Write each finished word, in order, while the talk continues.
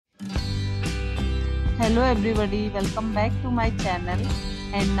Hello everybody, welcome back to my channel,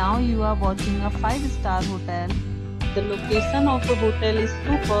 and now you are watching a 5-star hotel. The location of the hotel is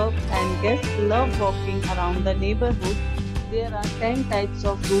superb and guests love walking around the neighborhood. There are 10 types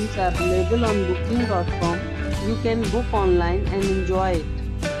of rooms available on booking.com. You can book online and enjoy it.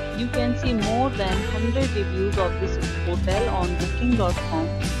 You can see more than 100 reviews of this hotel on booking.com.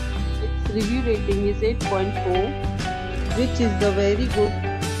 Its review rating is 8.4, which is the very good.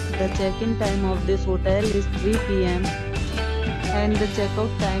 The check-in time of this hotel is 3 p.m. and the check-out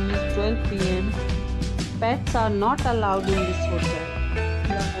time is 12 p.m. Pets are not allowed in this hotel.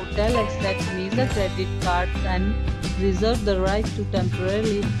 The hotel accepts major credit cards and reserves the right to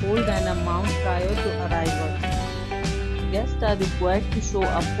temporarily hold an amount prior to arrival. Guests are required to show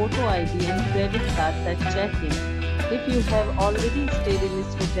a photo ID and credit cards at check-in. If you have already stayed in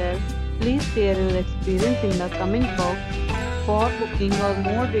this hotel, please share your experience in the comment box. For booking or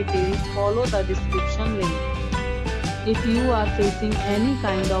more details, follow the description link. If you are facing any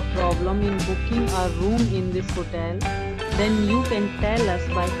kind of problem in booking a room in this hotel, then you can tell us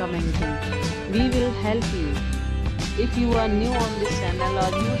by commenting. We will help you. If you are new on this channel or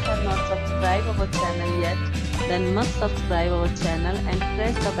you have not subscribed our channel yet, then must subscribe our channel and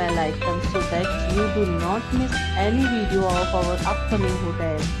press the bell icon so that you do not miss any video of our upcoming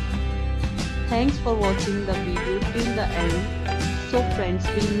hotels. Thanks for watching the video till the end. So friends,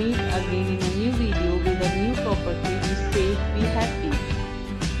 we'll meet again in a new video with a new property. Be safe, be happy.